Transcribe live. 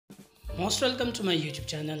Most welcome to my YouTube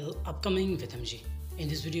channel Upcoming with MG. In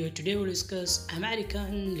this video today we'll discuss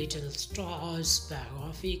American Little Stars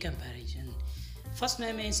biography comparison. First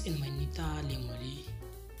name is Ivanita Lomeli.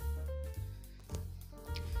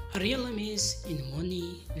 Her real name is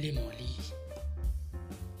Ivanita Lomeli.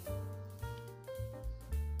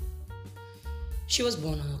 She was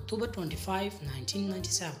born on October 25,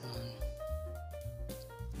 1997.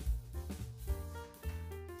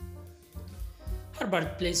 Her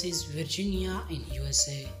birthplace is Virginia in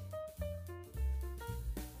USA.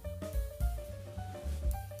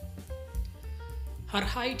 Her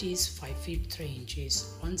height is 5 feet 3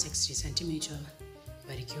 inches, 160 centimeter.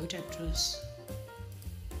 Very cute actress.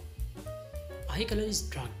 Eye color is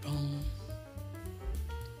dark brown.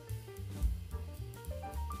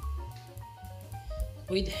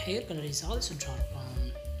 With hair color is also dark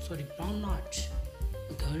brown. Sorry, brown not.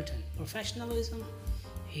 Golden. Professionalism.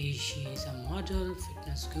 She is a model,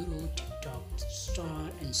 fitness guru, TikTok star,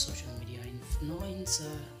 and social media influencer.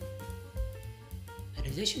 The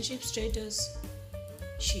relationship status: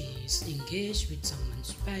 she is engaged with someone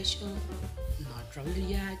special, not traveled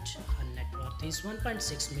yet. Her net worth is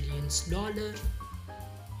 $1.6 million.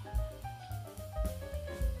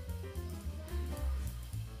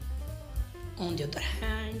 On the other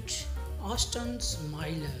hand, Ashton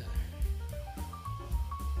Myler.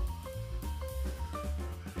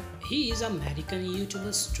 He is an American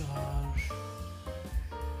YouTuber star.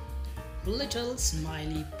 Little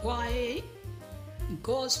Smiley Boy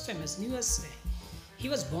goes famous in USA. He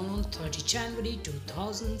was born on 30 January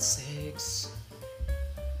 2006.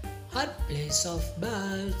 Her place of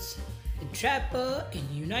birth: Draper in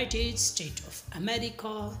United States of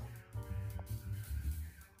America.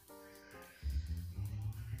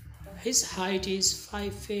 His height is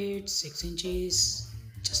 5 feet 6 inches,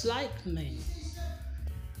 just like me.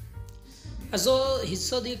 Also, his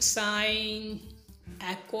zodiac sign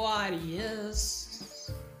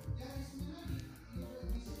Aquarius.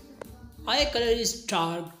 Eye color is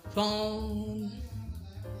dark brown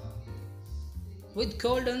with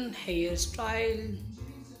golden hairstyle.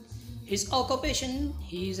 His occupation: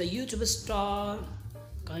 he is a YouTuber star,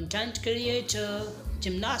 content creator,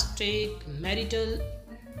 gymnastic, marital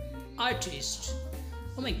artist.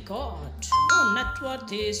 Oh my god. Our net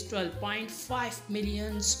worth is 12.5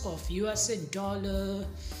 millions of USA dollar.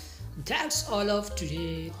 That's all of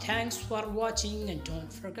today. Thanks for watching and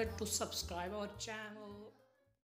don't forget to subscribe our channel.